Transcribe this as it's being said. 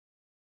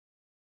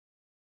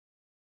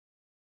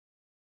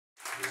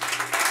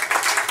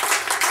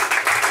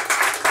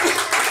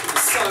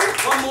So,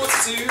 one more to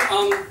do.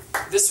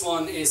 This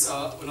one is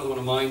another one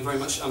of mine, very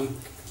much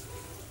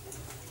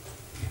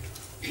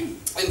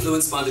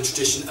influenced by the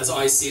tradition as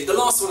I see it. The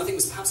last one I think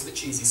was perhaps a bit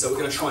cheesy, so we're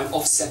going to try and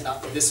offset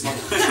that with this one.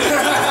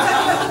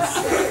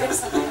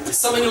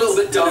 Something a little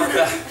bit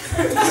darker,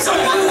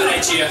 something a little bit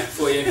edgier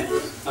for you.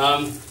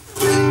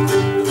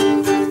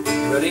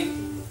 You ready?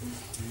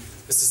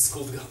 This is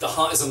called The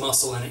Heart is a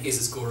Muscle, and it is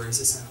as gory as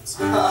it sounds.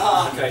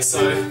 Okay,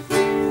 so...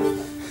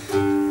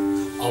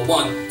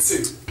 1, 2,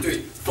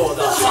 3, 4.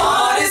 The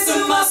heart is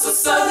a muscle,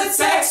 so the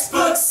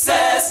textbook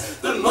says.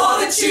 The more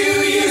that you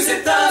use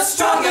it, the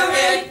stronger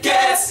it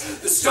gets.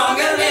 The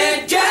stronger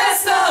it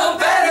gets, the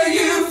better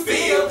you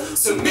feel.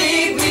 So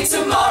meet me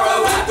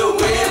tomorrow at the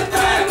Whip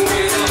and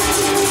Wheel.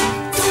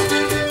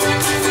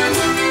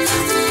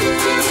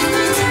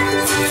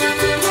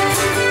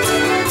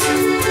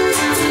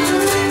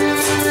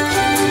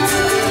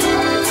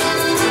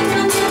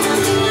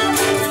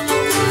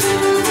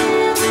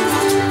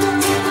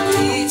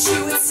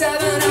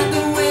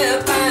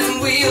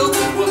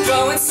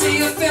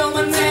 See a film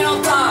and then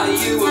I'll buy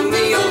you a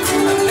meal.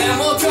 And then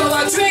we'll go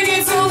out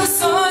drinking till the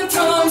sun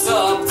comes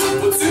up.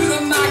 We'll do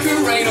the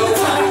Macarena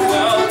while the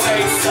world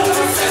wakes up.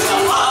 And the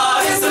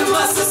heart is a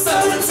muscle, so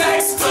the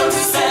textbook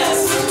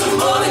says. The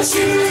more that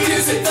you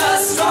use it, the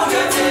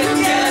stronger it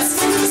gets.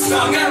 The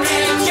stronger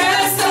it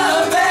gets,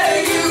 the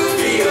better you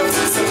feel.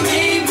 So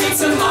meet me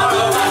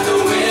tomorrow at the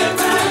Whip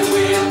and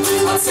Wheel.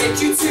 I'll take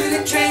you to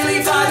the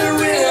Kaylee by the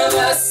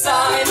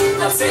riverside.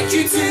 I'll take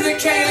you to the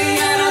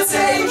Kaylee and I'll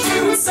take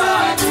you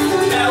inside.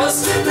 Now we'll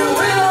strip the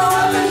willow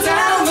up and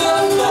down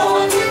the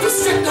floor. We'll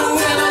strip the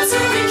willow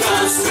till we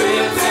can't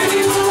strip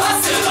anymore.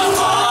 I said the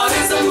heart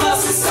is a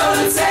muscle, so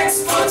the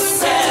textbook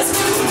says.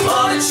 The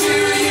more that you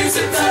use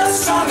it, the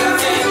stronger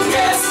it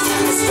gets.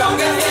 The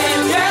stronger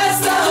it gets,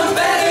 the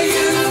better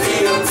you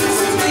feel.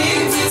 So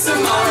meet me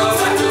tomorrow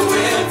at the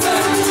Whip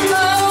and Wheel.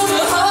 Oh,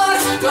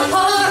 the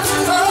heart,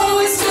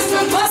 oh, it's just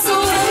a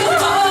muscle in the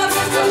heart.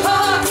 The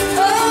heart,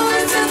 oh,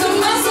 it's just a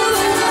muscle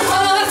in the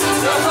heart.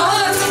 The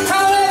heart,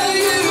 however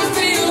you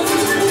feel.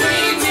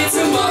 Meet me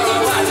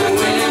tomorrow at the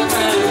Whip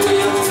and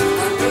Wheel.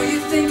 I know you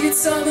think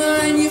it's summer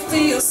and you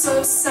feel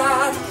so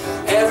sad.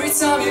 Every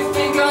time you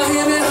think of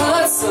him, it